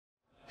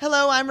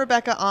Hello, I'm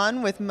Rebecca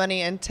On with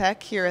Money and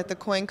Tech here at the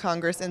Coin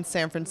Congress in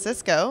San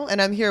Francisco,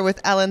 and I'm here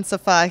with Alan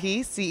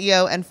Safahi,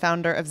 CEO and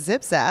founder of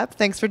ZipZap.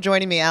 Thanks for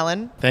joining me,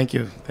 Alan. Thank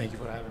you. Thank you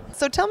for having me.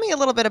 So tell me a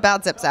little bit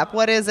about ZipZap.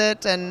 What is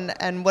it,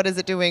 and what is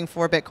it doing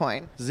for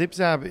Bitcoin?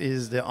 ZipZap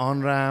is the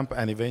on-ramp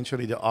and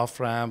eventually the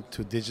off-ramp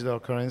to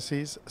digital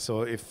currencies.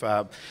 So if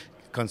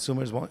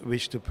consumers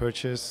wish to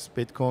purchase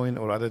Bitcoin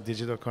or other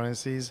digital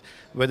currencies,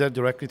 whether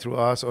directly through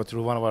us or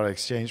through one of our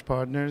exchange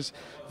partners,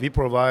 we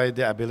provide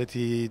the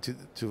ability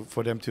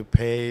for them to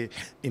pay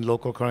in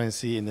local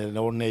currency in their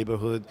own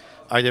neighborhood,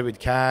 either with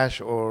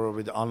cash or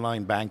with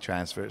online bank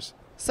transfers.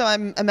 So I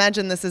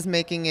imagine this is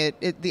making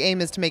the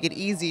aim is to make it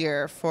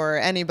easier for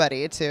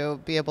anybody to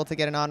be able to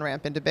get an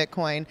on-ramp into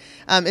Bitcoin.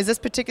 Is this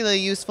particularly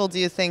useful, do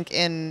you think,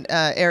 in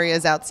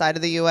areas outside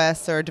of the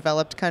U.S. or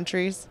developed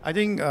countries? I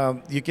think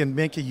you can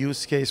make a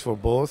use case for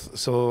both.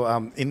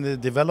 So in the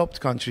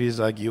developed countries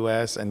like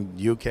U.S. and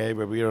U.K.,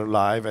 where we are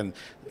live, and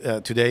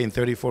today in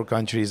 34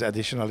 countries,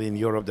 additionally in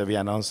Europe that we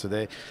announced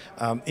today.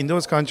 In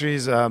those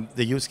countries,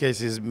 the use case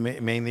is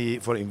mainly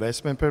for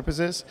investment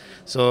purposes.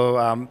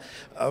 So,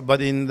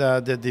 but in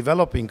the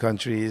developing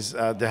countries,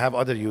 they have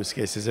other use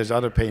cases. There's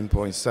other pain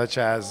points, such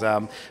as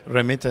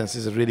remittance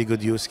is a really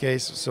good use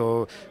case.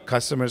 So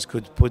customers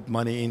could put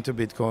money into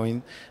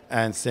Bitcoin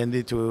and send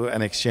it to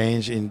an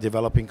exchange in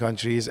developing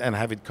countries and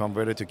have it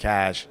converted to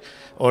cash,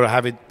 or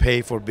have it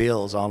pay for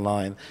bills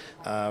online,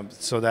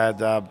 so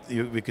that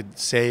we could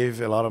save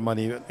a lot of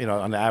money,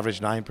 on average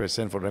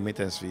 9% for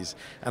remittance fees.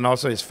 And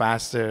also it's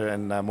faster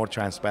and more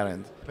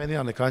transparent. Depending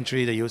on the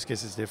country, the use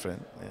case is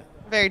different. Yeah.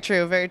 Very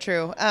true, very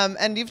true.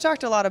 And you've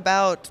talked a lot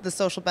about the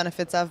social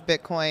benefits of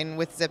Bitcoin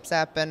with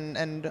ZipZap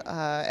and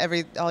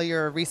all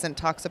your recent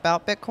talks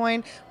about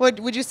Bitcoin.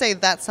 Would you say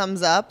that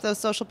sums up those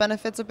social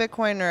benefits of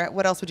Bitcoin, or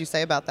what else would you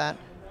say about that?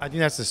 I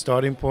think that's the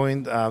starting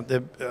point.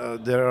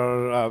 There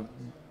are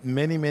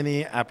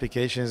many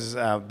applications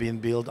being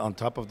built on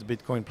top of the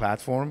Bitcoin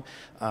platform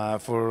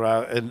for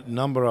a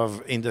number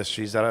of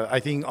industries.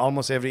 I think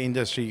almost every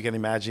industry you can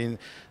imagine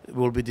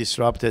will be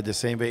disrupted the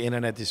same way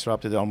internet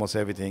disrupted almost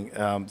everything.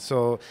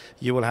 So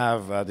you will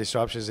have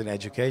disruptions in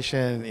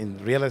education, in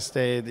real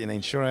estate, in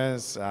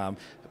insurance,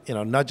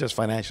 not just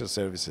financial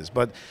services.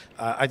 But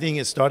I think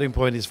a starting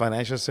point is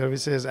financial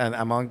services, and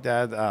among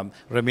that,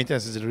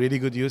 remittance is a really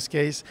good use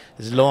case.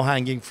 It's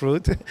low-hanging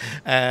fruit,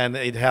 and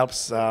it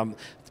helps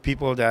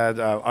people that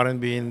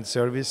aren't being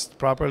serviced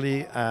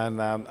properly,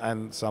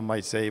 and some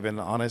might say even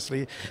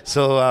honestly.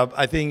 So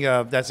I think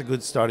that's a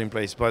good starting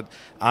place. But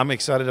I'm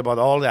excited about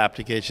all the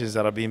applications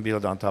that are being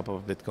built on top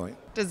of Bitcoin.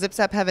 Does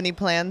ZipZap have any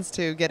plans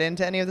to get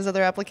into any of those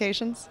other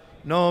applications?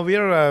 No, we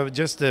are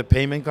just a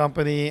payment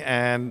company,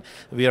 and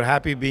we are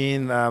happy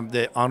being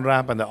the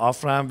on-ramp and the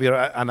off-ramp. We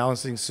are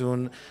announcing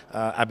soon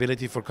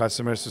ability for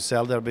customers to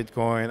sell their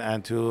Bitcoin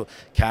and to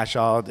cash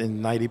out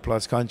in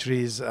 90-plus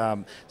countries.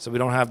 So we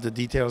don't have the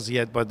details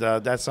yet, but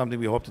that's something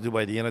we hope to do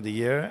by the end of the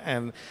year.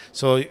 And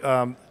so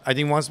I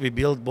think once we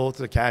build both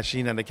the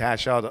cash-in and the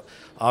cash-out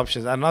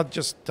options, I'm not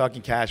just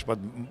talking cash, but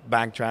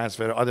bank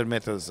transfer, other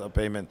methods of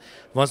payment.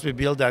 Once we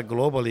build that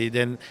globally,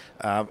 then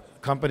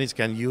companies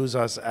can use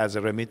us as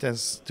a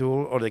remittance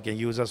tool, or they can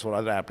use us for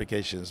other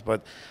applications.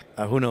 But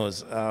who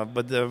knows?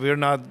 But we're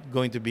not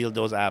going to build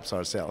those apps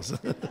ourselves.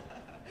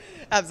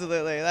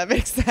 Absolutely, that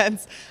makes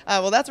sense.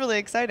 Well, that's really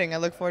exciting. I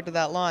look forward to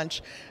that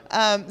launch.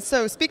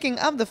 So speaking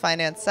of the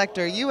finance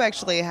sector, you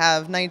actually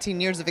have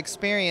 19 years of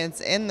experience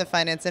in the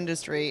finance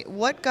industry.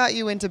 What got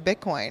you into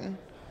Bitcoin?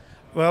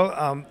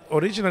 Well,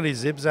 originally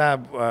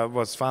ZipZap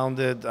was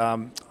founded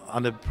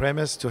on the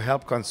premise to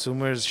help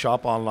consumers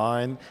shop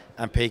online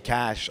and pay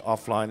cash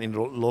offline in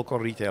local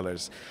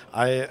retailers.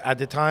 At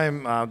the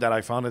time that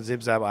I founded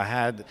ZipZap, I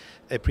had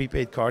a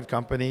prepaid card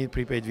company,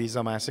 prepaid Visa,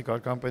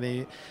 MasterCard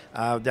company,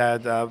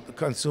 that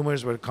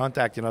consumers were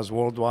contacting us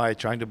worldwide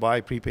trying to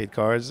buy prepaid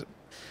cards.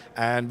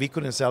 And we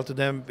couldn't sell to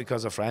them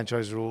because of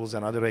franchise rules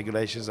and other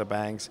regulations of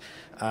banks.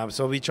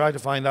 So we tried to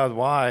find out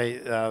why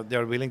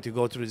they're willing to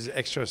go through these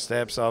extra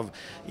steps of,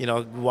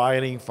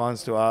 wiring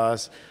funds to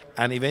us.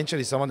 And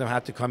eventually some of them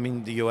had to come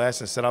in the US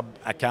and set up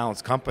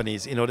accounts,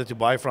 companies, in order to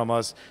buy from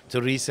us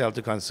to resell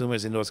to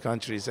consumers in those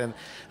countries. And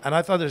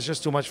I thought there's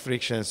just too much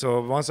friction.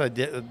 So once I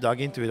dug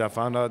into it, I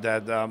found out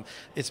that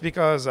it's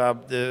because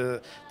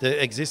the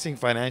existing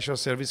financial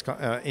service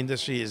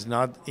industry is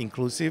not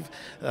inclusive.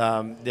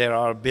 There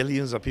are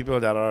billions of people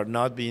that are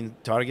not being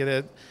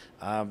targeted.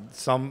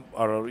 Some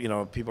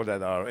are, people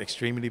that are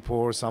extremely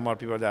poor. Some are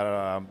people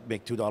that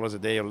make $2 a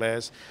day or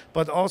less.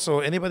 But also,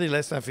 anybody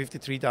less than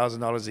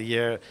 $53,000 a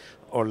year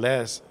or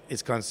less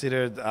is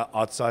considered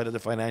outside of the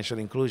financial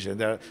inclusion.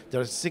 There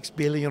are 6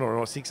 billion or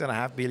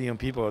 6.5 billion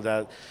people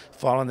that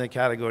fall in the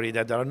category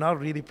that are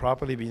not really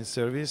properly being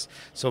serviced.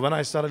 So when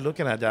I started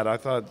looking at that, I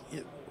thought,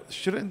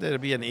 shouldn't there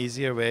be an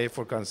easier way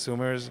for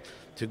consumers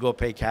to go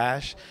pay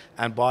cash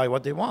and buy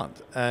what they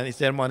want? And it's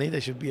their money, they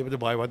should be able to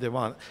buy what they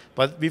want.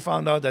 But we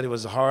found out that it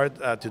was hard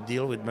to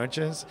deal with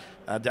merchants.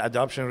 The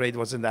adoption rate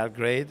wasn't that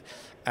great.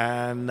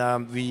 And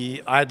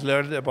I'd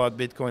learned about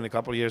Bitcoin a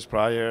couple of years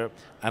prior,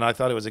 and I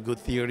thought it was a good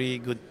theory,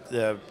 good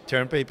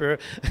term paper,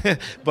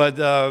 but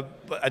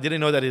I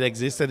didn't know that it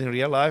existed in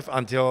real life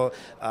until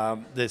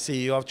the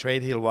CEO of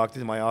Trade Hill walked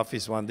into my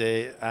office one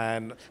day,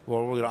 and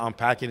while we were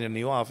unpacking a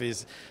new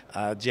office,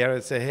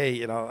 Jared said,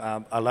 "Hey,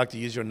 I'd like to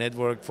use your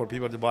network for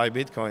people to buy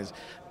Bitcoins,"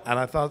 and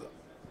I thought,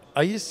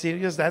 are you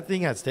serious? That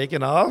thing has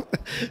taken off.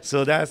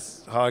 So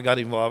that's how I got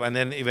involved, and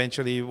then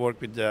eventually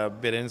worked with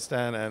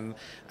BitInstant and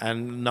a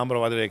number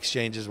of other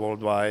exchanges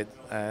worldwide.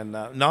 And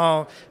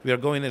now we are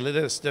going a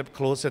little step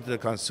closer to the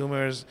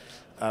consumers.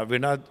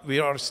 We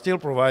are still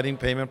providing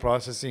payment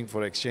processing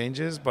for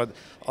exchanges, but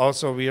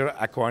also we are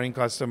acquiring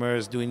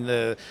customers, doing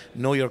the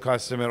know your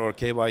customer or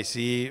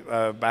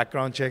KYC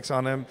background checks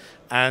on them,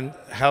 and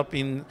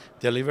helping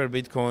deliver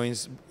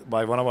Bitcoins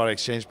by one of our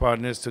exchange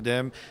partners to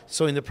them.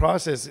 So in the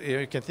process,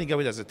 you can think of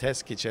it as a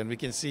test kitchen. We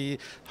can see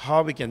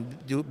how we can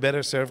do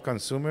better serve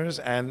consumers,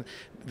 and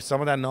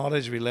some of that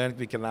knowledge we learned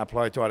we can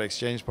apply to our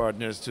exchange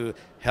partners to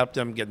help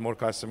them get more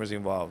customers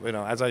involved.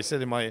 As I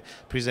said in my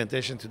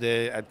presentation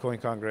today at Coin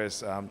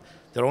Congress,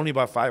 there are only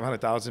about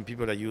 500,000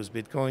 people that use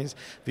Bitcoins.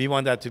 We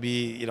want that to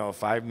be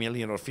 5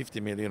 million or 50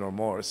 million or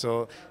more.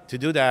 So to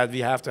do that, we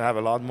have to have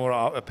a lot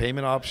more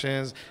payment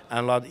options and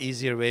a lot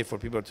easier way for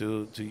people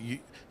to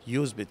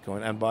use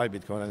Bitcoin and buy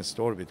Bitcoin and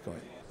store Bitcoin.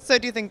 So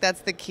do you think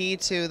that's the key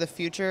to the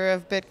future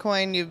of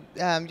Bitcoin?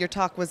 Your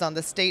talk was on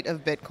the state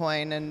of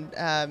Bitcoin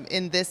and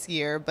in this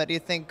year, but do you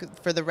think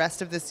for the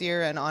rest of this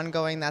year and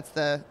ongoing, that's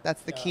the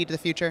key to the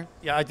future?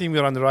 Yeah, I think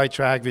we're on the right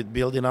track with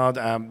building out.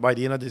 By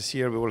the end of this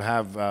year, we will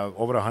have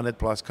over 100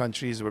 plus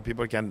countries where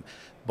people can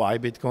buy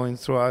Bitcoin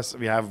through us.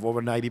 We have over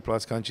 90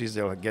 plus countries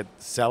that will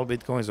sell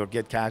Bitcoins or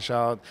get cash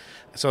out.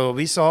 So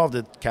we solved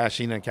the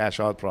cash in and cash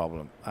out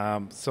problem.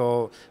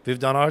 So we've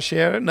done our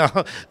share.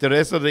 Now the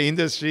rest of the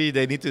industry,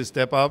 they need to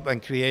step up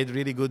and create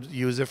really good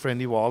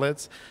user-friendly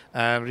wallets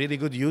and really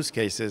good use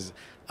cases.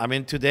 I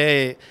mean,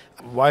 today,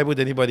 why would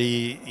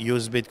anybody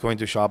use Bitcoin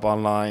to shop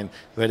online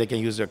where they can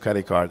use their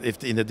credit card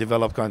if in the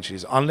developed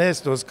countries,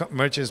 unless those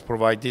merchants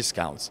provide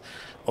discounts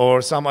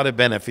or some other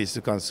benefits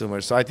to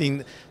consumers? So I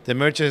think the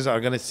merchants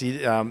are going to see,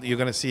 you're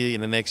going to see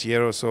in the next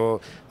year or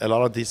so, a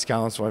lot of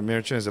discounts for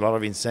merchants, a lot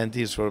of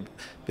incentives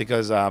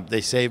because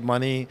they save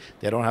money,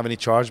 they don't have any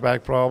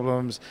chargeback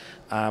problems,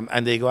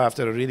 and they go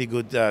after a really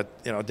good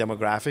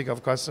demographic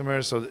of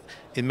customers. So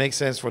it makes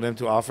sense for them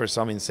to offer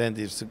some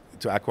incentives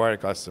to acquire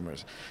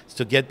customers,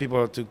 to get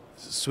people to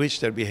switch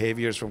their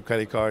behaviors from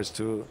credit cards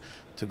to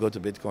go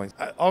to Bitcoin.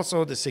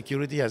 Also, the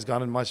security has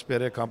gotten much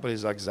better.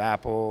 Companies like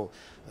Zappo.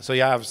 So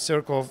you have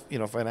Circle,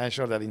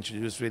 Financial that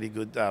introduced really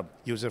good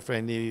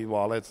user-friendly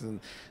wallets, and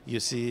you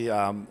see,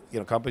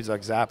 companies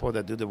like Zappo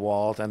that do the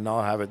wallet and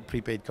now have a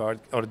prepaid card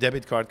or a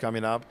debit card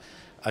coming up.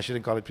 I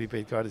shouldn't call it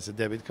prepaid card; it's a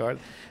debit card.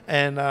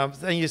 And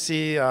then you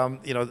see, a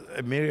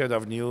myriad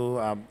of new,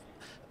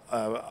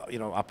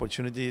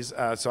 opportunities.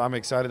 So I'm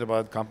excited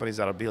about companies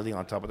that are building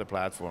on top of the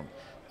platform.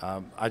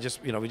 We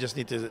just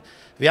need to.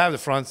 We have the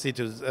front seat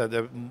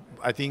to.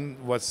 I think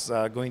what's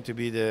going to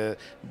be the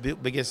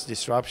biggest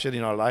disruption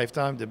in our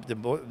lifetime,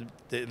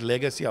 the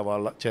legacy of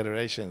our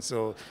generation.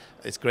 So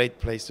it's a great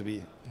place to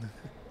be.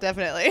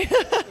 Definitely.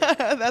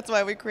 That's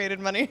why we created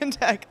Money in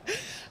Tech.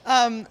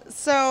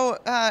 So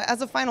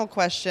as a final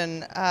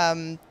question,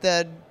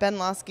 the Ben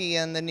Losky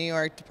and the New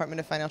York Department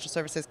of Financial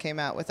Services came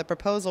out with a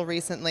proposal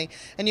recently,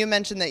 and you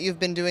mentioned that you've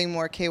been doing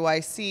more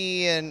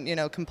KYC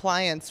and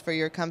compliance for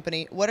your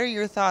company. What are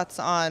your thoughts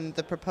on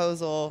the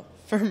proposal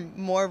for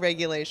more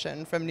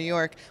regulation from New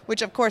York,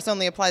 which of course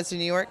only applies to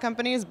New York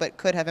companies, but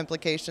could have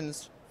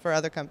implications for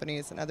other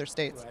companies in other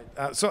states?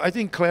 Right. So I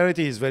think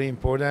clarity is very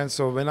important.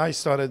 So when I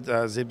started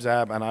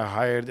ZipZap and I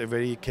hired a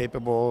very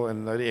capable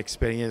and very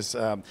experienced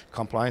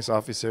compliance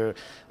officer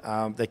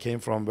that came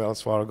from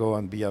Wells Fargo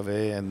and B of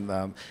A,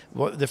 and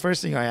the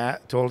first thing I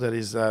told her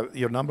is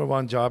your number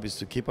one job is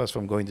to keep us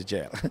from going to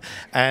jail.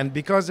 And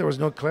because there was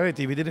no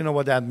clarity, we didn't know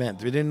what that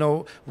meant. We didn't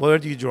know where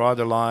do you draw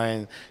the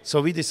line.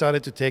 So we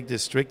decided to take the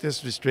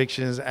strictest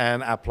restrictions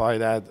and apply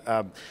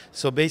that.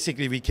 So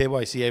basically we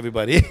KYC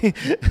everybody.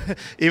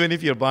 Even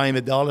if you're buying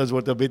 $1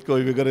 worth of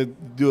Bitcoin, we're going to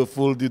do a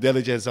full due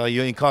diligence.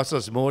 It costs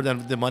us more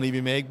than the money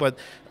we make,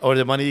 or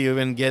the money you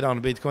even get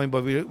on Bitcoin.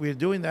 But we're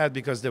doing that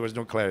because there was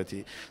no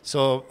clarity.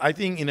 So I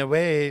think in a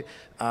way,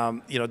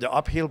 the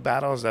uphill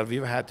battles that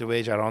we've had to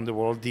wage around the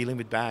world, dealing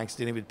with banks,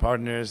 dealing with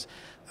partners,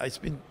 it's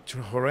been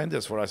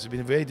horrendous for us. It's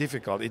been very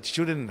difficult. It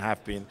shouldn't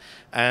have been.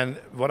 And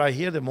what I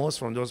hear the most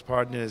from those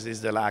partners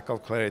is the lack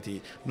of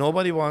clarity.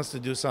 Nobody wants to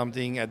do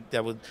something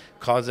that would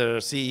cause their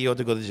CEO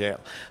to go to jail.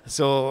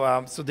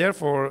 So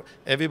therefore,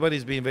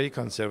 everybody's being very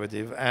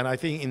conservative. And I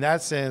think in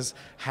that sense,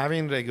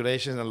 having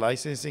regulations and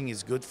licensing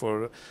is good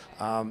for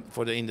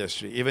the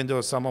industry. Even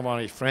though some of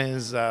my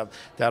friends that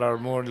are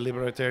more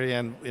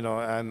libertarian,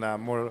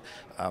 and more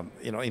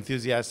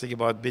enthusiastic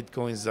about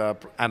Bitcoin's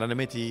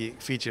anonymity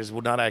features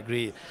would not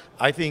agree.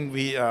 I think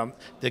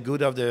the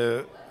good of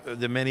the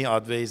the many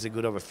outweighs the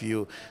good of a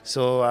few.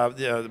 So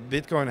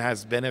Bitcoin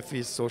has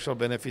benefits, social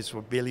benefits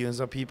for billions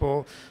of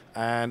people,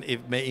 and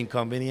it may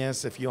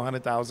inconvenience a few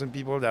 100,000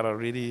 people that are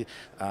really,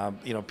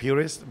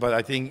 purists. But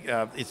I think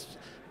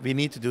we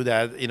need to do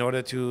that in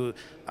order to,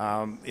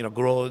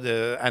 grow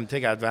and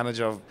take advantage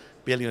of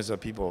billions of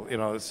people.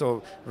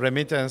 So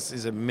remittance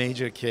is a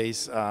major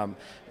case.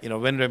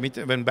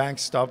 When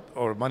banks stop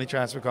or money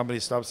transfer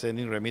companies stop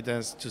sending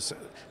remittance to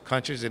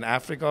countries in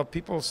Africa,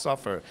 people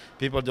suffer.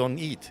 People don't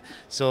eat.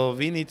 So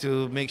we need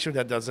to make sure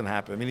that doesn't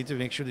happen. We need to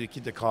make sure that we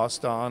keep the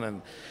cost down.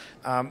 And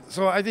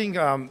so I think,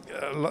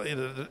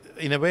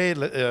 in a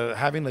way,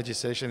 having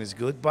legislation is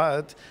good.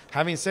 But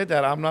having said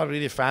that, I'm not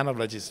really a fan of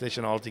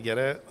legislation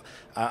altogether.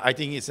 I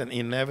think it's an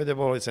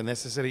inevitable, it's a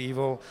necessary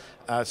evil.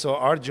 So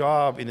our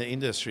job in the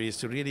industry is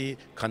to really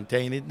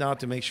contain it now,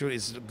 to make sure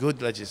it's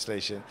good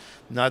legislation,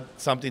 not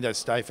something that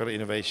stifles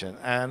innovation.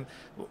 And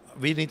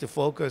we need to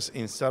focus,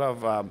 instead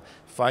of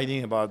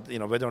fighting about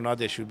whether or not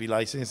there should be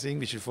licensing,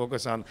 we should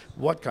focus on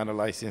what kind of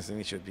licensing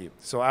it should be.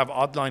 So I've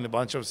outlined a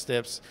bunch of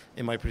steps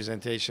in my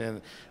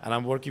presentation, and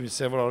I'm working with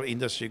several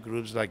industry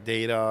groups like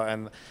Data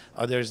and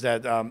others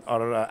that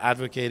are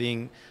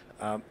advocating.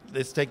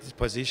 Let's take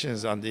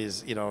positions on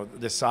these.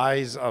 The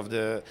size of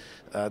the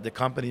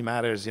company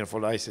matters. For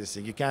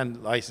licensing, you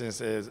can't license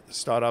a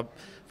startup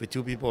with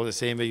two people the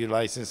same way you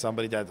license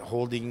somebody that's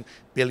holding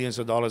billions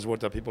of dollars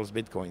worth of people's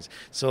bitcoins.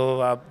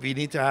 So we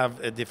need to have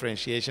a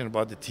differentiation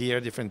about the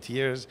different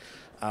tiers.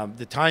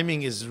 The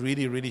timing is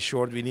really, really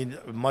short. We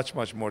need much,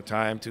 much more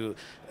time to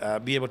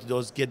be able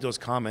to get those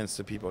comments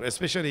to people,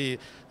 especially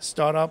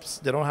startups.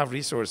 They don't have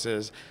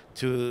resources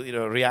to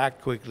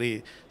react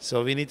quickly.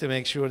 So we need to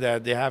make sure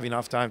that they have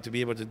enough time to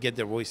be able to get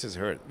their voices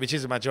heard, which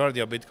is the majority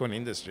of Bitcoin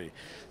industry.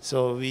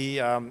 So we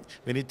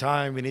need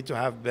time. We need to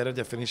have better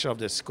definition of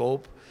the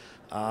scope.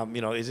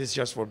 Is this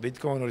just for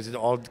Bitcoin, or is it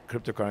all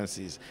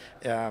cryptocurrencies?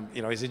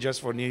 Is it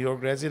just for New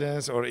York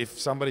residents, or if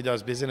somebody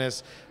does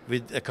business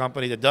with a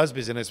company that does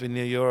business with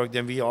New York,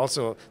 then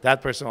that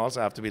person also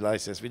have to be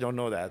licensed. We don't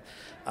know that.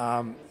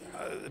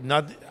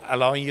 Not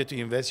allowing you to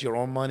invest your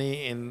own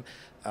money in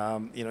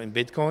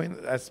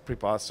Bitcoin, that's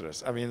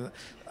preposterous. I mean,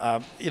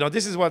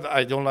 this is what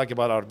I don't like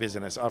about our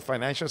business. Our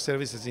financial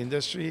services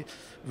industry,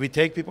 we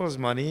take people's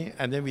money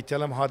and then we tell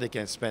them how they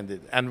can spend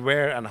it and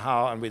where and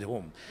how and with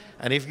whom.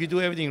 And if you do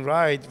everything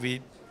right,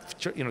 we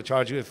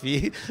charge you a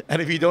fee.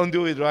 And if you don't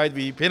do it right,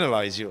 we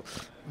penalize you.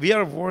 We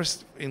are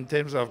worse in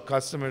terms of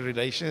customer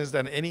relations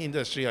than any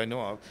industry I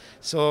know of.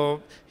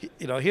 So,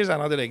 here's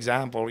another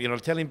example,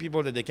 telling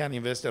people that they can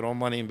invest their own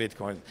money in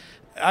Bitcoin.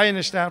 I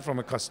understand from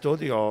a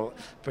custodial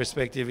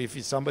perspective, if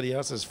it's somebody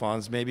else's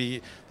funds,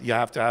 maybe you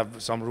have to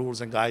have some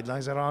rules and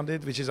guidelines around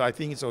it, which is, I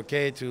think it's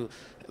okay to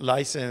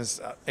license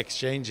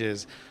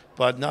exchanges,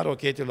 but not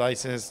okay to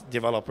license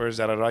developers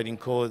that are writing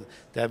code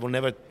that will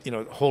never,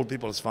 hold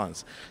people's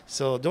funds.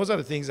 So those are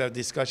the things that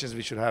discussions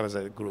we should have as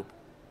a group.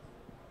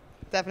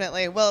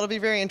 Definitely. Well, it'll be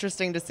very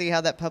interesting to see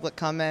how that public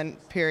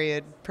comment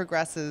period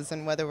progresses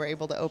and whether we're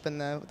able to open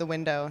the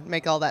window and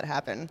make all that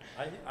happen.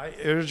 I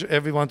urge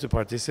everyone to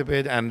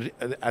participate, and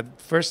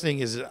first thing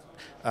is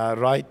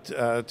write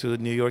to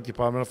New York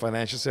Department of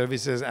Financial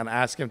Services and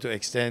ask them to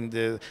extend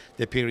the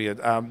period.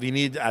 We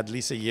need at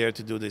least a year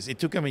to do this. It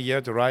took them a year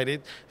to write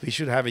it. We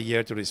should have a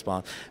year to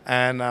respond.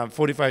 And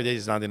 45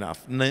 days is not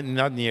enough,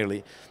 not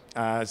nearly.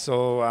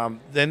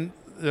 Then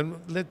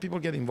let people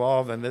get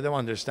involved and let them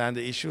understand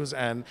the issues.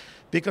 And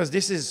because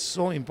this is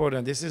so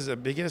important, this is the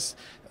biggest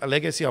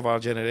legacy of our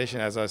generation,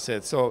 as I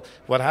said. So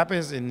what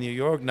happens in New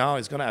York now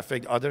is going to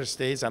affect other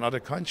states and other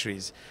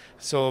countries.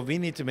 So we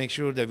need to make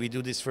sure that we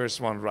do this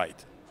first one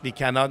right. We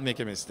cannot make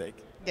a mistake.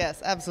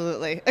 Yes,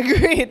 absolutely.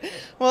 Agreed.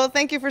 Well,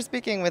 thank you for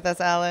speaking with us,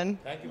 Alan.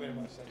 Thank you very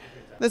much. Thank you for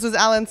your time. This was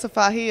Alan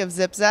Safahi of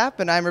ZipZap,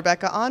 and I'm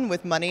Rebecca On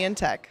with Money and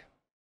Tech.